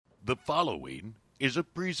The following is a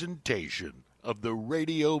presentation of the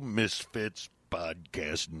Radio Misfits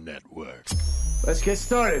Podcast Network. Let's get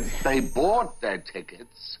started. They bought their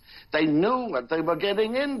tickets. They knew what they were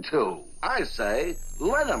getting into. I say,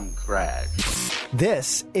 let them crash.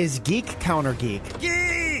 This is Geek Counter Geek.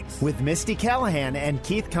 Geeks! With Misty Callahan and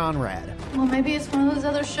Keith Conrad. Well, maybe it's one of those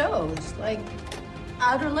other shows, like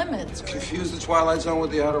Outer Limits. Confuse the Twilight Zone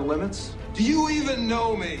with the Outer Limits? Do you even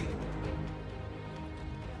know me?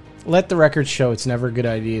 Let the record show it's never a good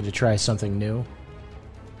idea to try something new,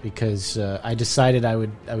 because I decided I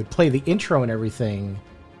would play the intro and everything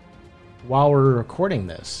while we're recording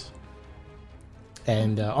this,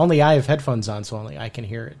 and only I have headphones on, so only I can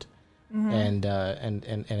hear it. Mm-hmm. And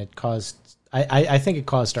it caused I think it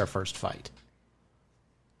caused our first fight.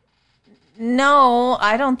 No,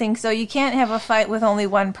 I don't think so. You can't have a fight with only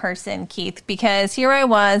one person, Keith, because here I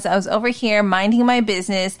was over here minding my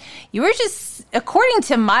business. You were just, according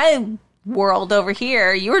to my world over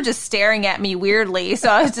here, you were just staring at me weirdly. So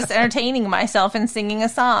I was just entertaining myself and singing a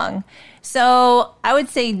song. So I would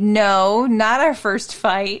say no, not our first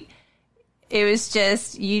fight. It was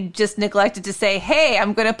just, you just neglected to say, hey,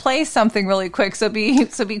 I'm going to play something really quick, so be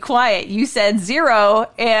quiet. You said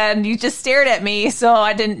 0, and you just stared at me, so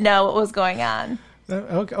I didn't know what was going on.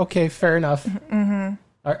 Okay, fair enough. Mm-hmm.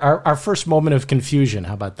 Our first moment of confusion,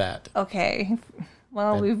 how about that? Okay.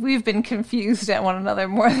 Well, we've been confused at one another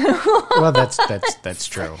more than Well, that's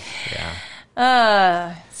true.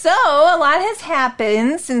 Yeah. So a lot has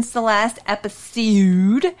happened since the last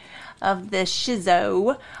episode of the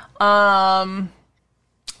Shizzo.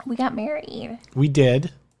 We got married. We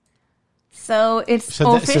did. So it's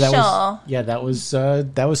official. That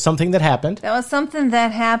was something that happened. That was something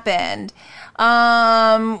that happened.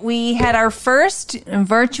 We had our first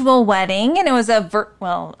virtual wedding, and it was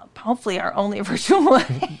hopefully our only virtual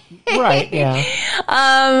wedding. Right, yeah.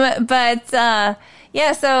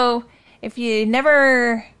 So if you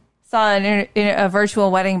never saw a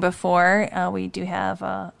virtual wedding before, we do have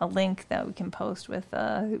a link that we can post with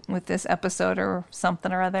this episode or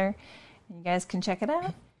something or other. You guys can check it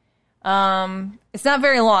out. It's not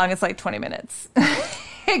very long. It's like 20 minutes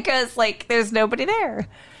because there's nobody there,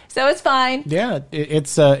 so it's fine. Yeah,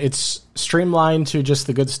 it's streamlined to just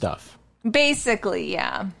the good stuff. Basically,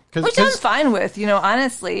 yeah, which I'm fine with.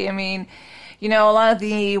 Honestly, I mean. A lot of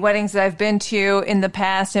the weddings that I've been to in the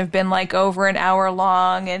past have been over an hour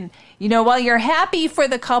long. And, while you're happy for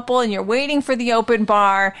the couple and you're waiting for the open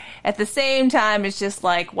bar, at the same time, it's just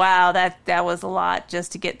wow, that was a lot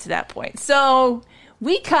just to get to that point. So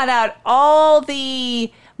we cut out all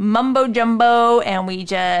the mumbo jumbo and we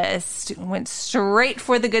just went straight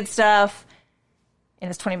for the good stuff.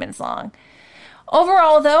 And it's 20 minutes long.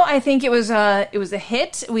 Overall, though, I think it was a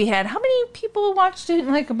hit. We had, how many people watched it?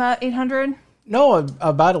 About 800? No,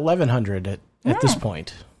 about 1,100 at this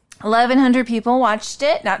point. 1,100 people watched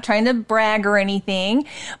it. Not trying to brag or anything,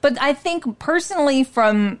 but I think personally,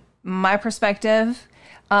 from my perspective,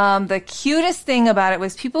 the cutest thing about it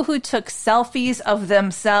was people who took selfies of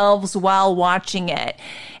themselves while watching it.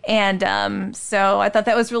 And so I thought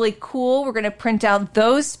that was really cool. We're going to print out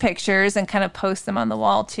those pictures and kind of post them on the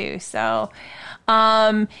wall too. So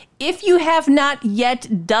if you have not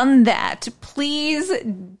yet done that, please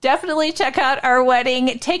definitely check out our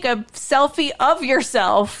wedding. Take a selfie of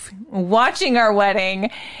yourself watching our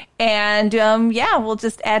wedding. And we'll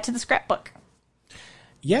just add to the scrapbook.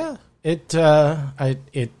 Yeah, I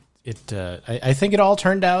think it all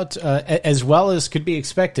turned out as well as could be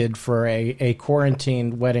expected for a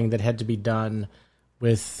quarantined wedding that had to be done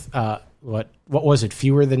with what was it?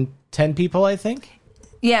 Fewer than 10 people, I think.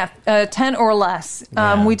 Yeah, 10 or less.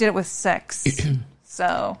 Yeah. We did it with 6,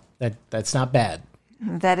 so that's not bad.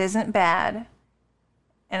 That isn't bad,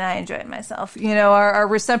 and I enjoyed myself. Our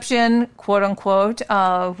reception, quote unquote,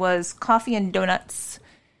 was coffee and donuts.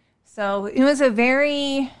 So it was a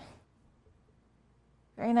very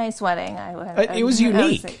very nice wedding. It was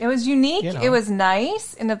unique. It was unique. It was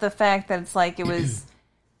nice, and of the fact that it's it was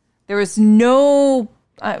there was no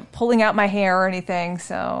pulling out my hair or anything.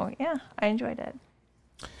 So yeah, I enjoyed it.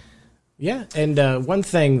 Yeah, and one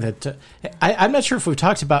thing that I'm not sure if we've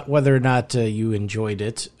talked about whether or not you enjoyed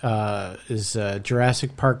it is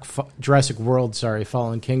Jurassic World,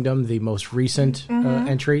 Fallen Kingdom, the most recent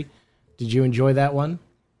entry. Did you enjoy that one?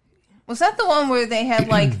 Was that the one where they had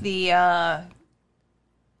the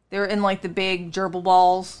they were in the big gerbil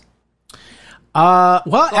balls?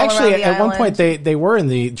 Well, actually, at one point they were in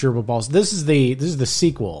the gerbil balls. This is the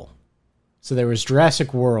sequel. So there was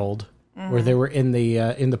Jurassic World. where they were in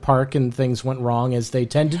the park and things went wrong, as they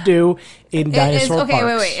tend to do in dinosaur parks.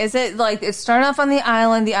 Okay, wait. Is it like it started off on the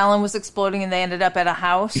island was exploding, and they ended up at a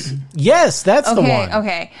house? Yes, that's the one.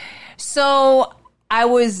 Okay. So I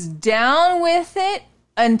was down with it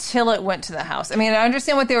until it went to the house. I mean, I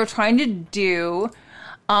understand what they were trying to do.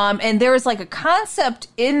 And there was like a concept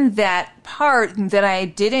in that part that I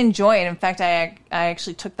did enjoy. And in fact, I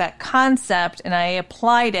actually took that concept and I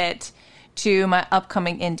applied it to my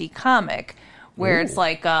upcoming indie comic, where it's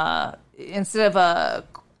like instead of a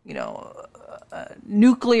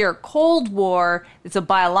nuclear Cold War, it's a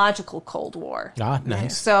biological Cold War. Ah,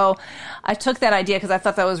 nice. So I took that idea because I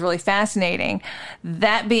thought that was really fascinating.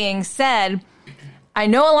 That being said, I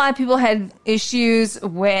know a lot of people had issues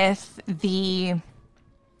with the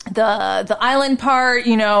island part,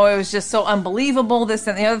 it was just so unbelievable, this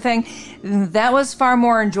and the other thing. That was far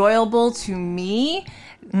more enjoyable to me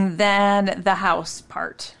than the house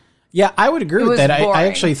part. Yeah, I would agree with that. I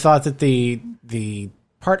actually thought that the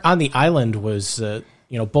part on the island was,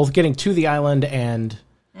 both getting to the island and,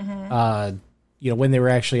 when they were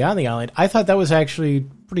actually on the island, I thought that was actually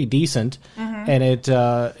pretty decent. And it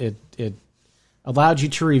allowed you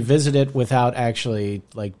to revisit it without actually,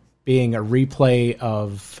 like, being a replay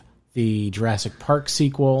of the Jurassic Park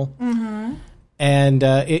sequel. And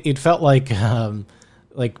it felt like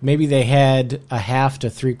maybe they had a half to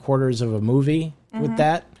 3/4 of a movie with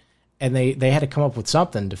that, and they had to come up with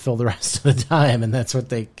something to fill the rest of the time, and that's what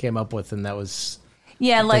they came up with, and that was...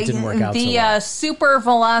 Yeah, like didn't work out the so well. super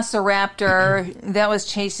velociraptor that was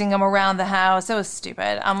chasing them around the house. That was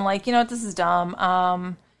stupid. I'm like, this is dumb.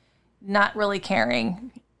 Not really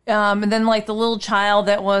caring. And then like the little child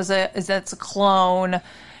that's a clone,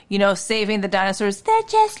 saving the dinosaurs. They're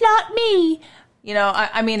just not me.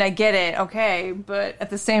 I mean, I get it. Okay. But at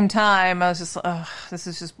the same time, I was just, this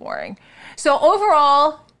is just boring. So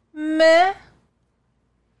overall, meh.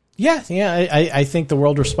 Yeah. I think the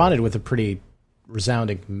world responded with a pretty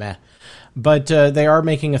resounding meh. But they are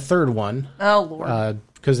making a third one. Oh, Lord.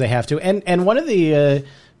 Because they have to. And one of the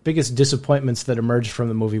biggest disappointments that emerged from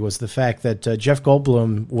the movie was the fact that Jeff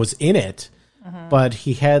Goldblum was in it, but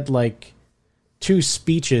he had like 2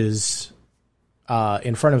 speeches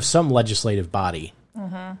in front of some legislative body,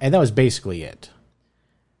 and that was basically it.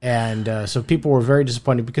 And so people were very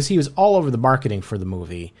disappointed because he was all over the marketing for the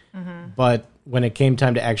movie, but when it came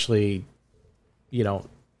time to actually,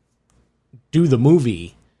 do the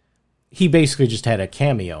movie, he basically just had a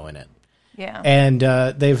cameo in it. Yeah. And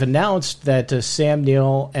they've announced that Sam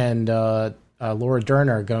Neill and Laura Dern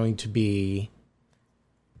are going to be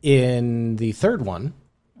in the third one.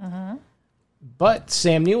 But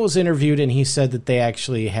Sam Neill was interviewed, and he said that they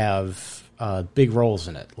actually have big roles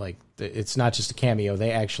in it. Like, it's not just a cameo.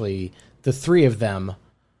 They actually, the 3 of them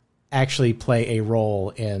actually play a role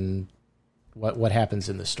in what happens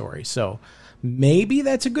in the story. So maybe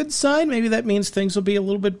that's a good sign. Maybe that means things will be a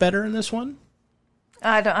little bit better in this one.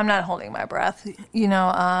 I'm not holding my breath.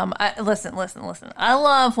 Listen. I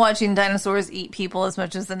love watching dinosaurs eat people as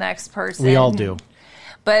much as the next person. We all do.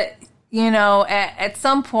 But, at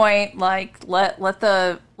some point, like, let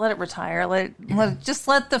it retire. Let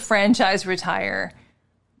the franchise retire.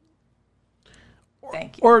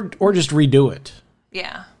 Thank you. Or just redo it.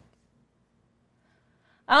 Yeah.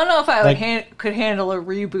 I don't know if I could handle a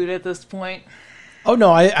reboot at this point. Oh,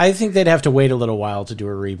 no, I think they'd have to wait a little while to do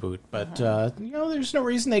a reboot. But, there's no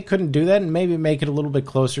reason they couldn't do that and maybe make it a little bit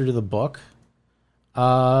closer to the book.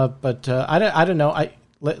 But I don't know.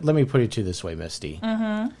 Let me put it to you this way, Misty.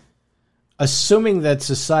 Assuming that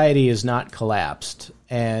society is not collapsed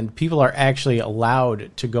and people are actually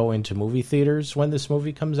allowed to go into movie theaters when this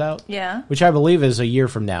movie comes out, which I believe is a year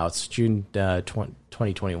from now. It's June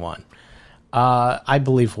 2021. I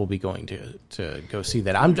believe we'll be going to go see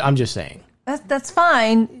that. I'm just saying. That's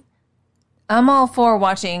fine. I'm all for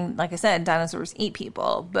watching, like I said, dinosaurs eat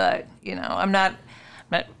people, but I'm not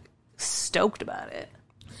stoked about it.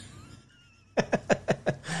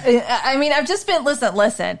 I mean, I've just been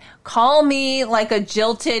listen. Call me like a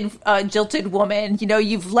jilted woman.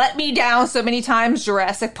 You've let me down so many times.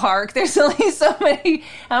 Jurassic Park. There's only so many.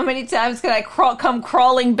 How many times can I come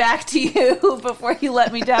crawling back to you before you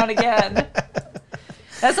let me down again?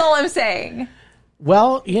 That's all I'm saying.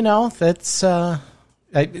 Well, that's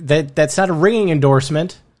that's not a ringing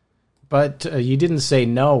endorsement, but you didn't say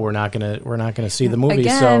no. We're not gonna see the movie.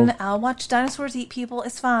 Again, so I'll watch dinosaurs eat people.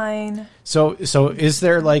 It's fine. So is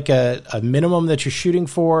there like a minimum that you're shooting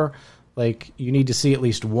for? Like you need to see at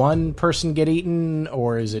least one person get eaten,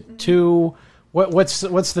 or is it 2? What's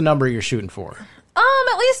the number you're shooting for?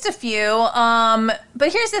 At least a few.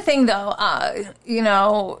 But here's the thing, though.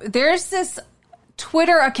 There's this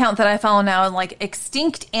Twitter account that I follow now, like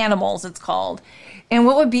Extinct Animals, it's called. And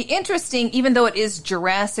what would be interesting, even though it is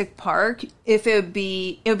Jurassic Park, it would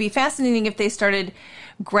be fascinating if they started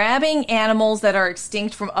grabbing animals that are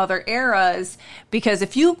extinct from other eras. Because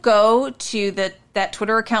if you go to that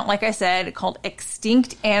Twitter account, like I said, called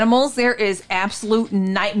Extinct Animals, there is absolute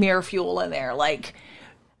nightmare fuel in there. Like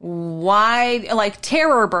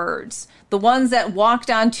terror birds, the ones that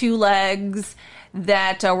walked on two legs,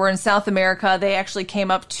 that were in South America. They actually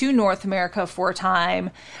came up to North America for a time.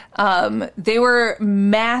 They were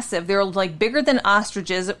massive. They were like bigger than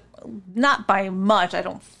ostriches, not by much, I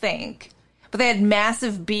don't think. But they had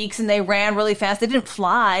massive beaks and they ran really fast. They didn't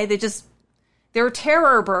fly. They were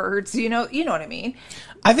terror birds. You know what I mean?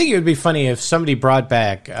 I think it would be funny if somebody brought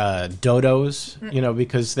back dodos,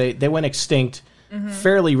 because they went extinct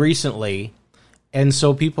fairly recently. And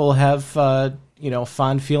so people have,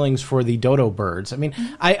 fond feelings for the dodo birds. I mean,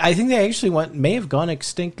 I think they actually may have gone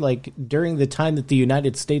extinct like during the time that the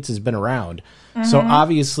United States has been around. So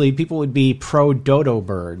obviously people would be pro dodo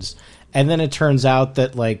birds. And then it turns out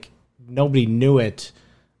that like nobody knew it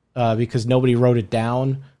because nobody wrote it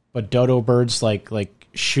down. But dodo birds like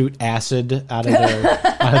shoot acid out of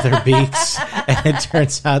their beaks, and it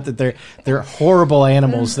turns out that they're horrible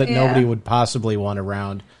animals that nobody would possibly want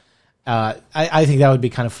around. I think that would be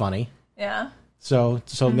kind of funny. Yeah. So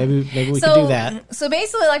maybe we could do that. So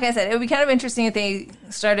basically, like I said, it would be kind of interesting if they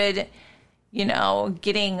started,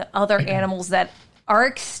 getting other animals that are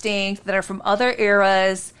extinct, that are from other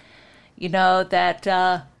eras, that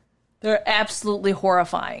they're absolutely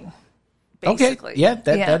horrifying. Basically. Okay.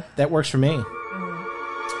 Yeah, that works for me.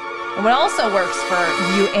 And what also works for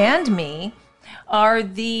you and me are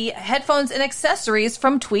the headphones and accessories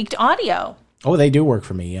from Tweaked Audio. Oh, they do work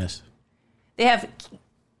for me, yes. They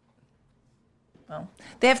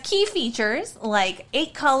have key features like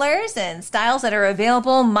 8 colors and styles that are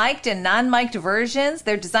available, mic'd and non-mic'd versions.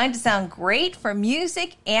 They're designed to sound great for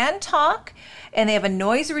music and talk. And they have a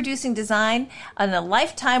noise-reducing design and a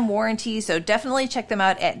lifetime warranty. So definitely check them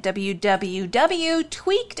out at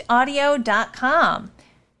www.tweakedaudio.com.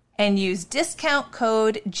 And use discount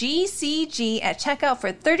code GCG at checkout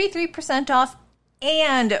for 33% off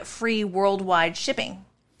and free worldwide shipping.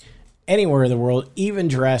 Anywhere in the world, even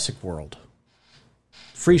Jurassic World.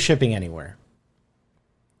 Free shipping anywhere.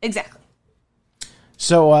 Exactly.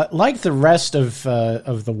 So, like the rest of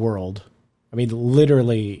the world, I mean,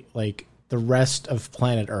 literally, like the rest of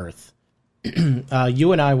planet Earth,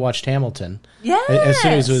 you and I watched Hamilton. Yes. As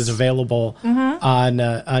soon as it was available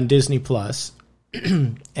on Disney Plus.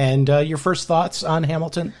 And your first thoughts on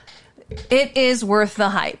Hamilton? It is worth the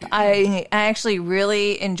hype. I actually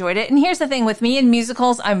really enjoyed it. And here's the thing with me in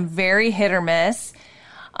musicals, I'm very hit or miss.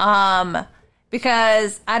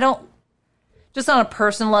 Because I don't, just on a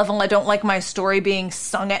personal level, I don't like my story being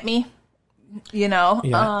sung at me,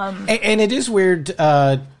 Yeah. And it is weird,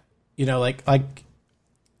 it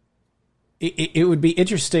would be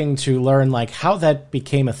interesting to learn like how that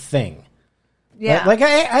became a thing. Yeah. Like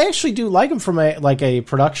I actually do like them from a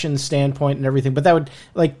production standpoint and everything, but that would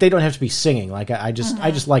they don't have to be singing. Like I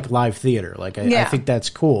just like live theater. Like I think that's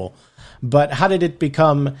cool. But how did it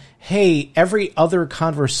become, hey, every other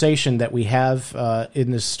conversation that we have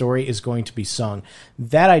in this story is going to be sung?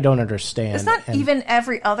 That I don't understand. It's not even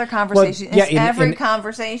every other conversation. Well, it's every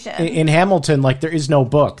conversation. In Hamilton, like there is no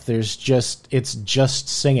book. It's just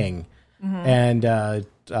singing. And that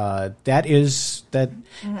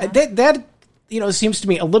seems to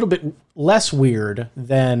me a little bit less weird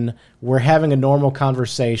than we're having a normal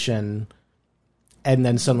conversation and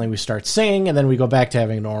then suddenly we start singing, and then we go back to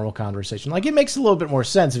having a normal conversation. Like, it makes a little bit more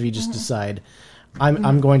sense if you just decide,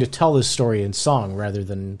 I'm going to tell this story in song rather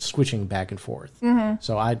than switching back and forth.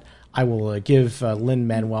 So I will give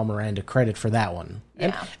Lin-Manuel Miranda credit for that one,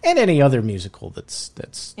 and any other musical that's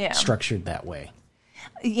structured that way.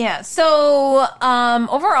 Yeah. So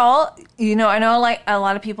overall, I know like a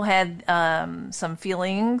lot of people had some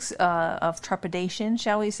feelings of trepidation,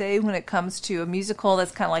 shall we say, when it comes to a musical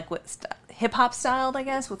that's kind of like hip hop styled, I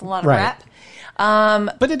guess, with a lot of rap.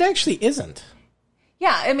 But it actually isn't.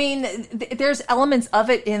 Yeah, I mean, there's elements of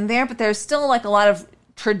it in there, but there's still like a lot of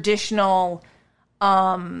traditional,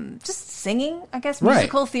 just singing, I guess,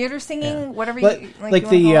 musical theater singing, whatever you like.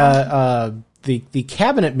 The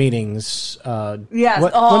cabinet meetings, once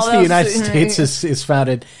the United States is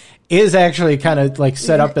founded, is actually kind of like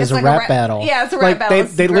set up as a rap battle. Yeah, it's a rap battle.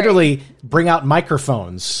 They literally bring out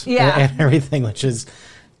microphones and everything, which is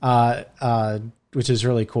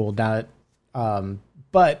really cool. But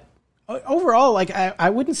overall, like I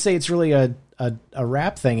wouldn't say it's really a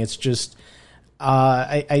rap thing. It's just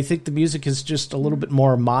I think the music is just a little bit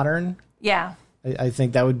more modern. Yeah. I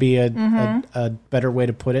think that would be a better way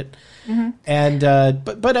to put it. And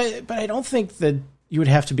but I don't think that you would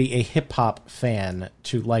have to be a hip hop fan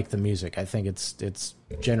to like the music. I think it's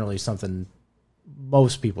generally something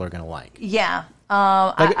most people are going to like. Yeah,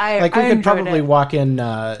 we could probably walk in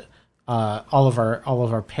all of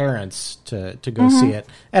our parents to go see it,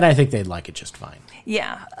 and I think they'd like it just fine.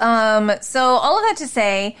 Yeah. So all of that to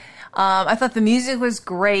say, I thought the music was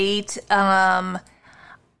great. I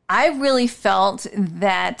really felt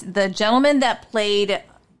that the gentleman that played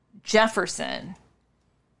Jefferson,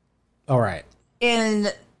 all right, in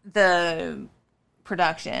the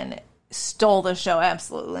production stole the show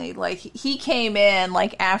absolutely. Like he came in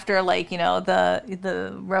like after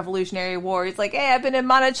the Revolutionary War. He's like, "Hey, I've been in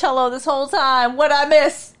Monticello this whole time. What'd I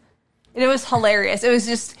miss?" And it was hilarious. It was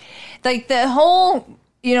just like the whole,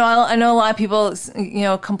 I know a lot of people,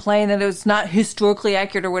 complain that it was not historically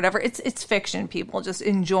accurate or whatever. It's fiction. People just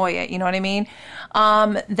enjoy it. You know what I mean?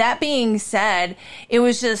 That being said, it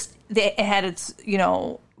was just, it had its,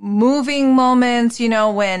 moving moments,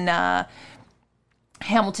 when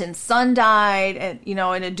Hamilton's son died and,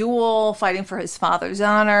 in a duel fighting for his father's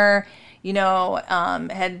honor,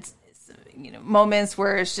 had, moments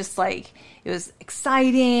where it's just like, it was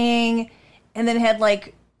exciting, and then it had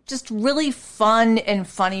like just really fun and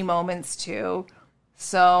funny moments too.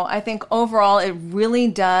 So I think overall it really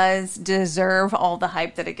does deserve all the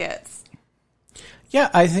hype that it gets. Yeah,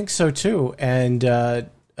 I think so too. And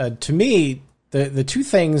to me, the two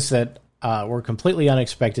things that were completely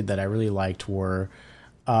unexpected that I really liked were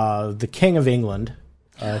the King of England,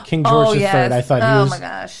 King George III. Yes. I thought my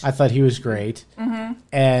gosh, I thought he was great.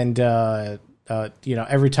 And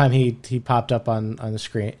every time he popped up on the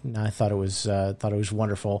screen, I thought it was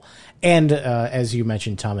wonderful. And as you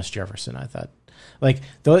mentioned, Thomas Jefferson, I thought like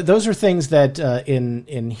those are things that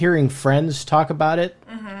in hearing friends talk about it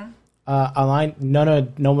online,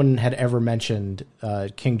 no one had ever mentioned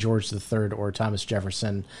King George III or Thomas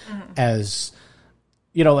Jefferson as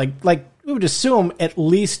like we would assume at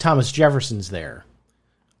least Thomas Jefferson's there,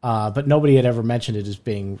 but nobody had ever mentioned it as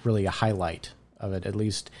being really a highlight of it, at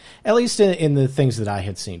least in the things that I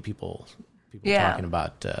had seen people talking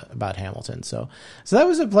about Hamilton. So that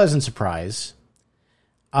was a pleasant surprise.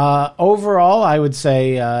 Overall, I would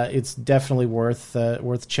say it's definitely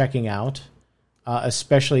worth checking out,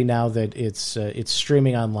 especially now that it's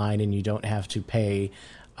streaming online and you don't have to pay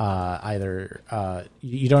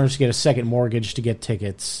you don't have to get a second mortgage to get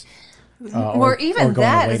tickets. Or even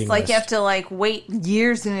that, it's like you have to wait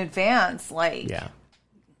years in advance,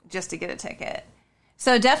 just to get a ticket.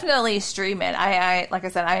 So definitely stream it. I like I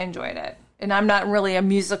said, I enjoyed it, and I'm not really a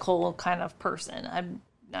musical kind of person. I'm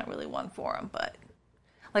not really one for them, but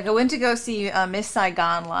I went to go see Miss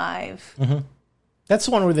Saigon live. That's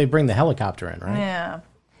the one where they bring the helicopter in, right? Yeah,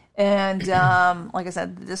 and like I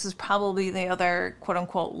said, this is probably the other quote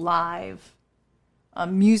unquote live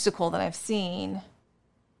musical that I've seen.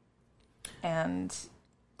 And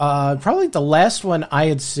probably the last one I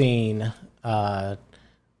had seen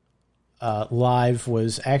live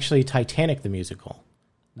was actually Titanic the musical.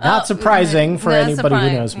 Not surprising for anybody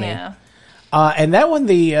who knows me. Yeah. And that one,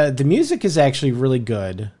 the music is actually really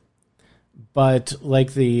good, but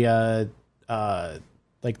the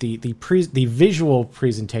visual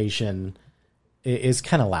presentation is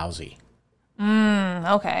kind of lousy.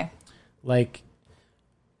 Okay. Like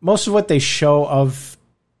most of what they show of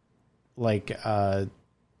and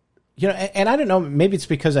I don't know, maybe it's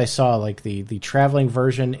because I saw the traveling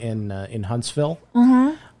version in Huntsville.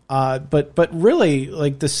 But really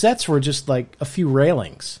the sets were just a few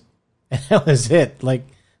railings. And that was it,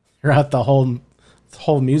 throughout the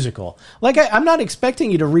whole musical. I'm not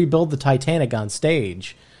expecting you to rebuild the Titanic on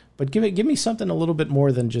stage, but give me something a little bit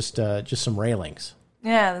more than just some railings.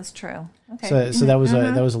 Yeah, that's true. Okay. So that was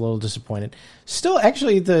a little disappointing. Still,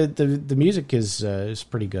 actually, the music is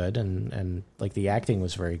pretty good, and the acting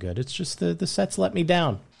was very good. It's just the sets let me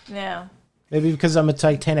down. Yeah. Maybe because I'm a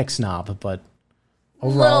Titanic snob, but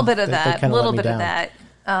overall, a little bit of that.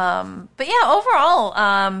 But yeah, overall,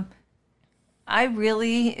 I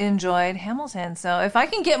really enjoyed Hamilton. So if I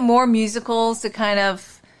can get more musicals to kind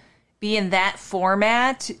of be in that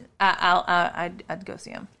format, I'd go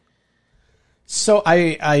see them. So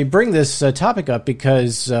I bring this topic up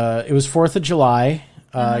because it was 4th of July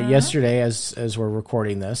yesterday as we're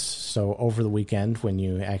recording this, so over the weekend when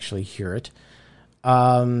you actually hear it.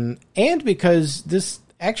 And because this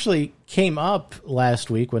actually came up last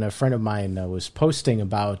week when a friend of mine was posting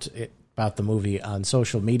about the movie on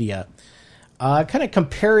social media, kind of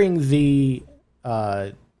comparing the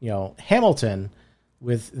Hamilton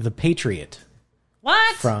with The Patriot.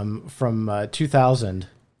 What? From 2000.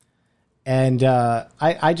 And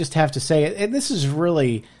I just have to say, and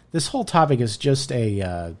this whole topic is just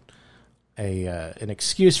an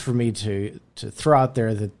excuse for me to throw out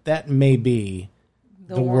there that may be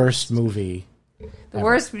the worst movie.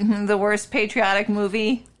 The worst patriotic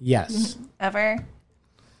movie. Yes. Ever.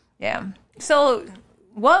 Yeah. So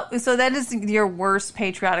that is your worst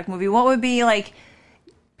patriotic movie. What would be like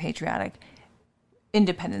patriotic?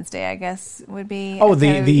 Independence Day, I guess, would be. Oh,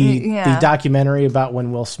 the documentary about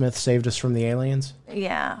when Will Smith saved us from the aliens?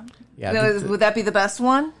 Yeah. Yeah. Would that be the best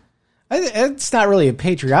one? It's not really a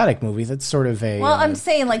patriotic movie. That's sort of a... Well, I'm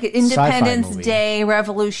saying like an Independence Day,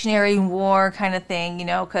 Revolutionary War kind of thing,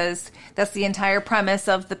 because that's the entire premise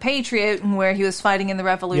of The Patriot, where he was fighting in the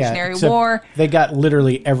Revolutionary War. They got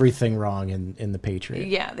literally everything wrong in The Patriot.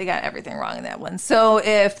 Yeah, they got everything wrong in that one. So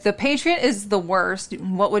if The Patriot is the worst,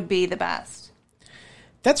 what would be the best?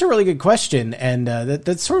 That's a really good question, and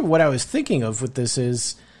that's sort of what I was thinking of with this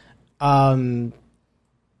is,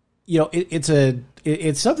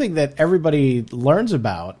 it's something that everybody learns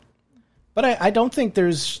about, but I don't think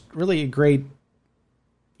there's really a great,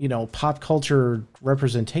 pop culture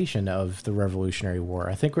representation of the Revolutionary War.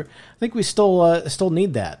 I think we still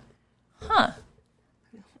need that. Huh.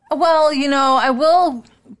 Well, I will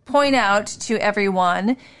point out to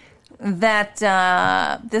everyone that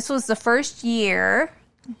this was the first year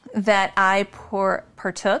that I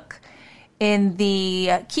partook in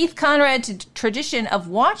the Keith Conrad tradition of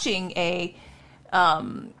watching a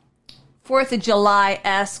 4th of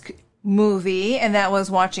July-esque movie, and that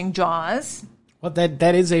was watching Jaws. Well,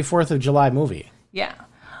 that is a 4th of July movie. Yeah.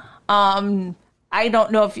 I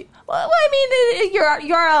don't know if you... Well, I mean,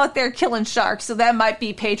 you're out there killing sharks, so that might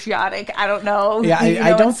be patriotic. I don't know. Yeah,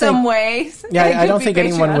 I don't in some ways. Yeah, I don't think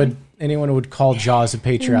anyone would call Jaws a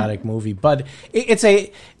patriotic movie, but it's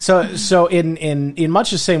a so in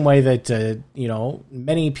much the same way that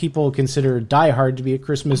many people consider Die Hard to be a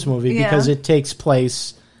Christmas movie because it takes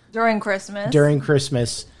place during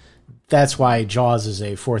Christmas. That's why Jaws is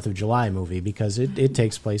a 4th of July movie, because it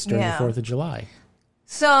takes place during the 4th of July.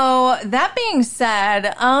 So that being said,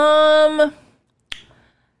 now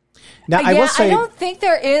I will say, I don't think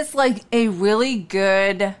there is like a really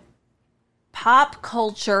good pop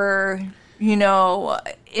culture, influencing,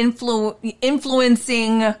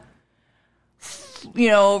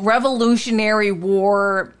 Revolutionary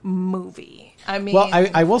War movie. I mean, well,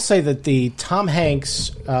 I will say that the Tom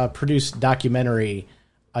Hanks produced documentary,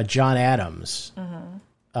 John Adams.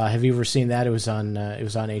 Mm-hmm. Have you ever seen that? It was on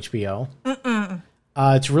HBO. Mm-mm.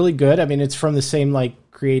 It's really good. I mean, it's from the same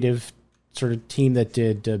creative sort of team that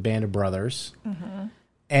did Band of Brothers. Mm-hmm.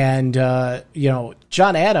 And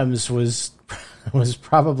John Adams was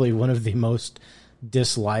probably one of the most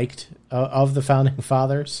disliked of the founding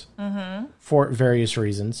fathers for various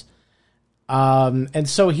reasons. And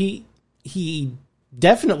so he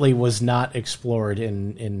definitely was not explored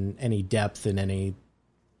in any depth in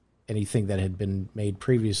anything that had been made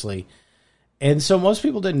previously. And so most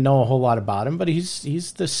people didn't know a whole lot about him, but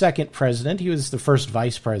he's the second president. He was the first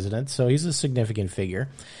vice president, so he's a significant figure.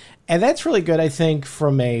 And that's really good, I think,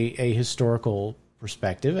 from a historical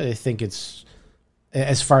perspective. I think it's,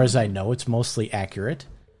 as far as I know, it's mostly accurate.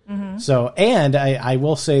 Mm-hmm. So, and I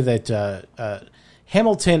will say that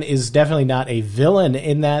Hamilton is definitely not a villain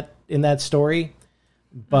in that story,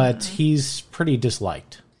 but he's pretty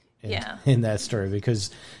disliked in that story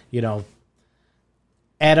because,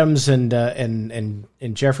 Adams and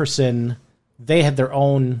Jefferson, they had their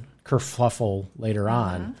own kerfuffle later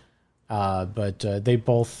on, but they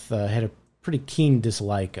both had a pretty keen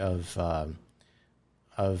dislike of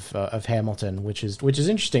Hamilton, which is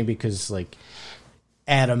interesting because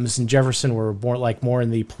Adams and Jefferson were more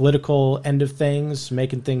in the political end of things,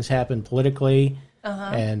 making things happen politically,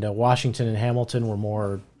 and Washington and Hamilton were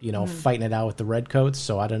more fighting it out with the redcoats.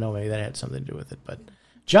 So I don't know, maybe that had something to do with it, but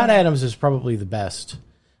John Adams is probably the best.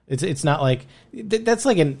 It's not like that's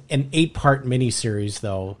like an 8-part miniseries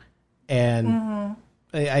though, and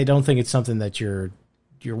I don't think it's something that you're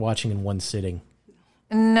watching in one sitting.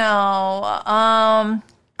 No.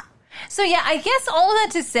 So yeah, I guess all of that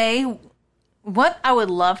to say, what I would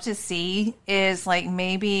love to see is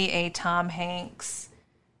maybe a Tom Hanks,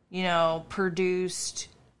 produced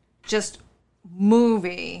just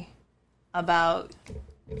movie about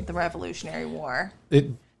the Revolutionary War.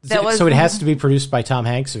 So it has to be produced by Tom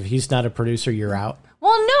Hanks. If he's not a producer, you're out?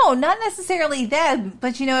 Well, no, not necessarily that.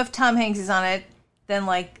 But, if Tom Hanks is on it, then,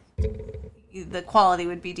 the quality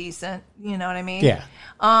would be decent. You know what I mean? Yeah.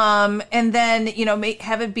 And then,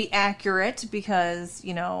 have it be accurate because,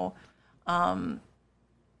 a lot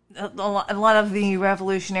of the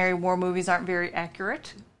Revolutionary War movies aren't very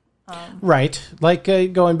accurate. Right. Like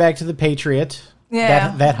going back to the Patriot.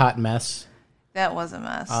 Yeah. That hot mess. That was a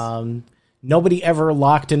mess. Nobody ever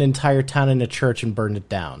locked an entire town in a church and burned it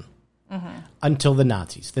down. Until the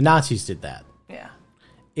Nazis. The Nazis did that. Yeah.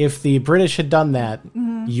 If the British had done that,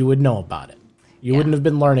 you would know about it. You wouldn't have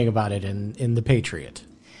been learning about it in the Patriot.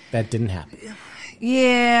 That didn't happen.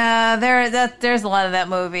 Yeah, there's a lot of that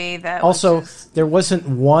movie. That also, there wasn't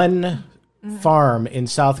one farm in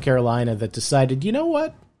South Carolina that decided, you know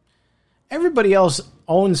what? Everybody else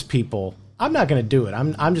owns people. I'm not going to do it.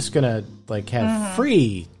 I'm just going to have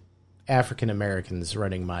free African Americans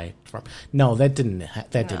running my farm. No, that didn't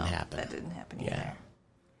happen. That didn't happen either. Yeah.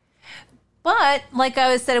 But like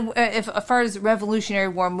I said, if as far as Revolutionary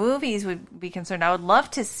War movies would be concerned, I would love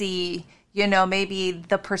to see, maybe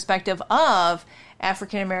the perspective of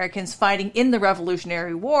African Americans fighting in the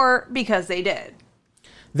Revolutionary War, because they did.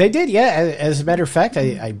 They did, yeah. As a matter of fact,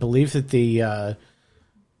 I believe that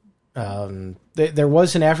there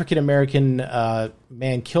was an African American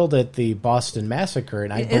man killed at the Boston Massacre,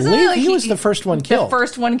 and I believe he was the first one killed. The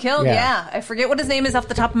first one killed, yeah. I forget what his name is off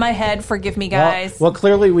the top of my head. Forgive me, guys. Well,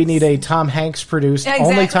 clearly we need a Tom Hanks produced. Exactly.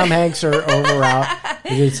 Only Tom Hanks or we're out.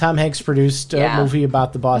 We need a Tom Hanks produced movie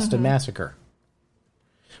about the Boston Massacre.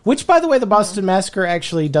 Which, by the way, the Boston Massacre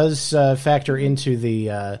actually does factor into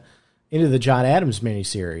the John Adams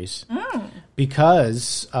miniseries.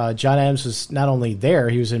 Because John Adams was not only there,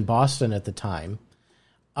 he was in Boston at the time,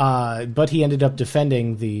 but he ended up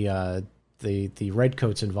defending the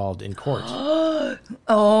redcoats involved in court.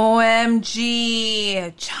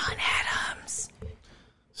 OMG, John Adams,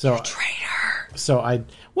 you traitor!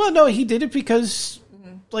 No, he did it because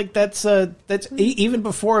that's even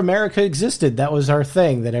before America existed, that was our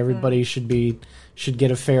thing, that everybody should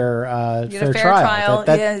get a fair trial.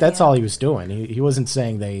 That's all he was doing. He wasn't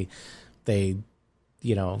saying they didn't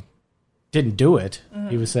do it.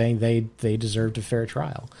 He was saying they deserved a fair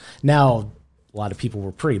trial. Now, a lot of people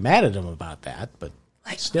were pretty mad at him about that, but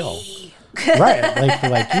still. Right,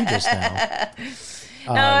 like you just now.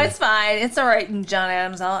 No, it's fine. It's all right, John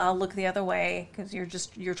Adams. I'll look the other way because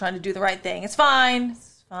you're trying to do the right thing. It's fine.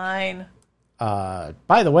 It's fine.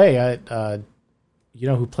 By the way,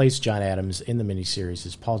 who plays John Adams in the miniseries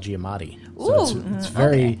is Paul Giamatti. So it's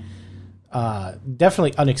very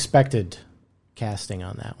definitely unexpected casting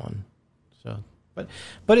on that one. So, but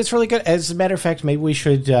it's really good. As a matter of fact, maybe we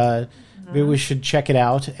should check it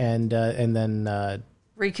out and then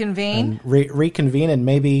reconvene. Reconvene and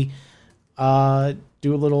maybe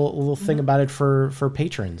do a little thing about it for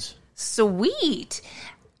patrons. Sweet.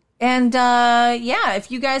 And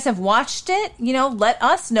if you guys have watched it, let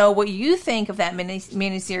us know what you think of that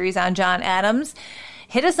miniseries on John Adams.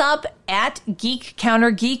 Hit us up at Geek Counter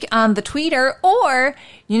Geek on the Twitter, or,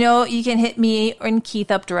 you can hit me and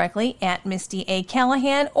Keith up directly at Misty A.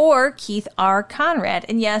 Callahan or Keith R. Conrad.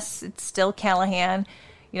 And yes, it's still Callahan.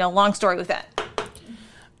 Long story with that.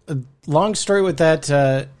 Long story with that,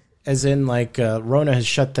 as in Rona has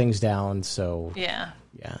shut things down. So yeah.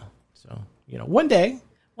 So, one day,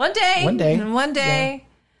 my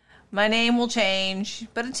name will change.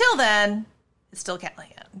 But until then, it's still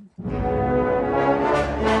Callahan.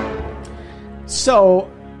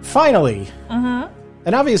 So, finally,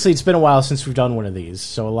 and obviously it's been a while since we've done one of these,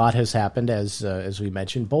 so a lot has happened, as we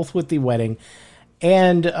mentioned, both with the wedding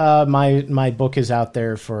and my book is out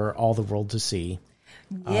there for all the world to see.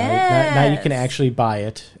 Yes. Now you can actually buy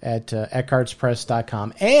it at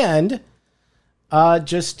eckhartspress.com. And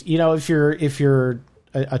if you're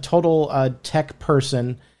a total tech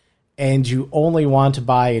person and you only want to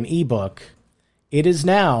buy an ebook, it is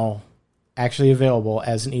now actually available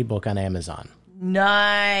as an ebook on Amazon.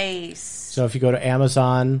 Nice. So if you go to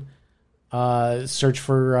Amazon, search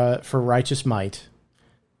for Righteous Might,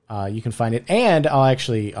 you can find it. And I'll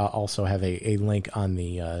actually also have a link on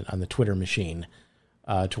the Twitter machine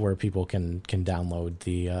to where people can download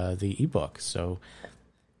the ebook. So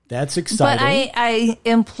that's exciting. But I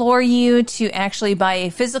implore you to actually buy a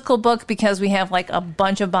physical book, because we have a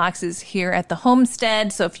bunch of boxes here at the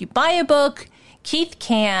homestead. So if you buy a book, Keith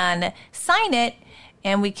can sign it,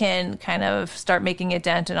 and we can kind of start making a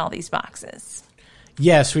dent in all these boxes.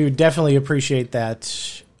 Yes, we would definitely appreciate that.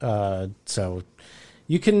 So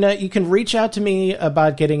you can reach out to me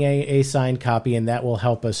about getting a signed copy, and that will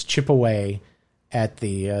help us chip away at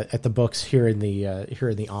the books here in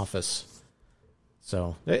the office.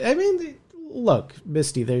 So I mean, look,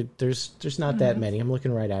 Misty, there's not that many. I'm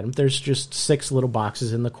looking right at them. There's just 6 little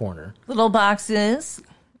boxes in the corner. Little boxes.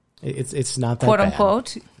 It's not that quote bad.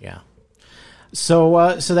 Unquote. Yeah.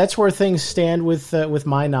 So that's where things stand with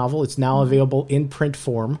my novel. It's now available in print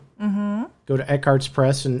form. Mm-hmm. Go to Eckhart's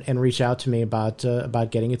Press and reach out to me about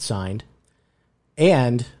getting it signed,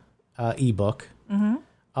 and ebook. Mm-hmm.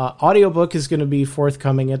 Audiobook is going to be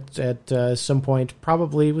forthcoming at some point,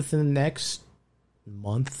 probably within the next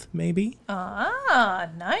month, maybe. Ah,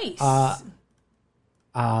 nice.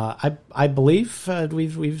 I believe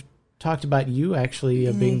we've talked about you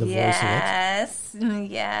actually being the voice of it.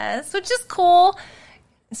 Yes, which is cool.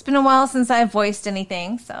 It's been a while since I've voiced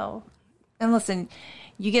anything, so. And listen,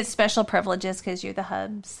 you get special privileges because you're the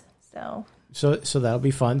hubs. So that'll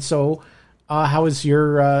be fun. So, how's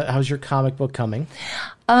your comic book coming?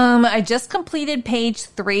 I just completed page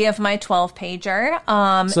 3 of my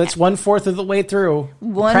 12-pager. So it's 1/4 of the way through.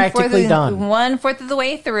 Practically done. 1/4 of the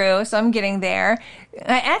way through, so I'm getting there.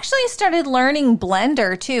 I actually started learning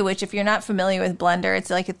Blender too, which if you're not familiar with Blender, it's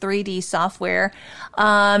like a 3D software.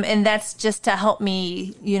 And that's just to help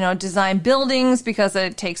me, design buildings because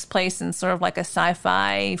it takes place in sort of like a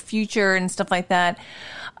sci-fi future and stuff like that.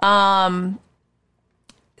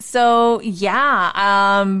 So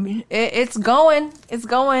yeah, it's going.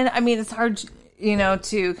 I mean, it's hard,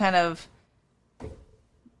 to kind of,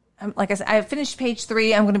 like I said, I finished page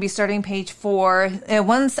 3. I'm going to be starting page 4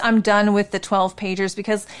 once I'm done with the 12 pagers,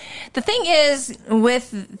 because the thing is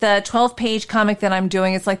with the 12-page comic that I'm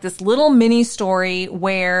doing, it's like this little mini story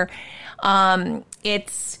where,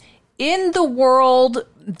 it's in the world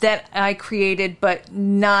that I created, but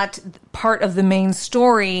not part of the main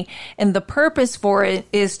story. And the purpose for it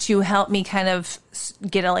is to help me kind of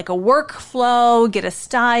get a workflow, get a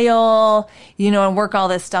style, and work all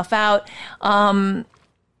this stuff out.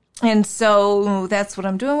 And so that's what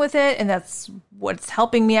I'm doing with it. And that's what's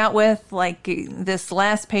helping me out with. Like this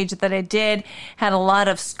last page that I did had a lot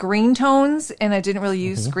of screen tones, and I didn't really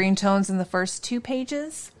use screen tones in the first 2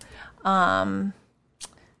 pages.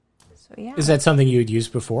 Yeah. Is that something you had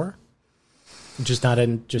used before? Just not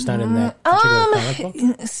in that particular comic book?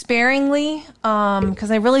 Sparingly,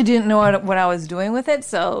 because I really didn't know what I was doing with it.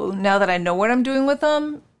 So now that I know what I'm doing with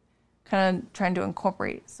them, kind of trying to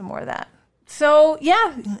incorporate some more of that. So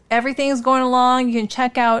yeah, everything's going along. You can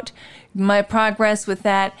check out my progress with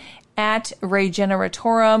that at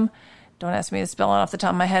Regeneratorum. Don't ask me to spell it off the top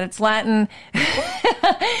of my head. It's Latin.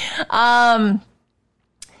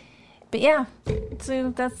 But yeah,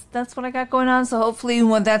 so that's what I got going on. So hopefully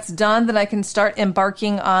when that's done, then I can start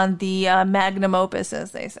embarking on the magnum opus,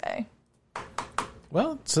 as they say.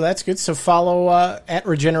 Well, so that's good. So follow at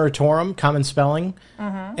Regeneratorum, common spelling,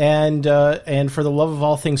 and for the love of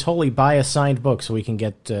all things holy, buy a signed book so we can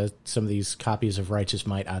get some of these copies of Righteous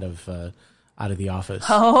Might out of the office.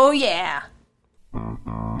 Oh yeah.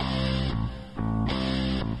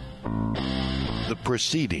 The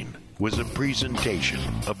proceeding was a presentation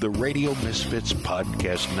of the Radio Misfits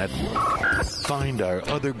Podcast Network. Find our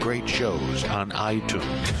other great shows on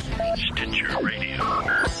iTunes, Stitcher Radio,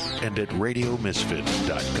 and at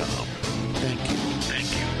RadioMisfits.com. Thank you.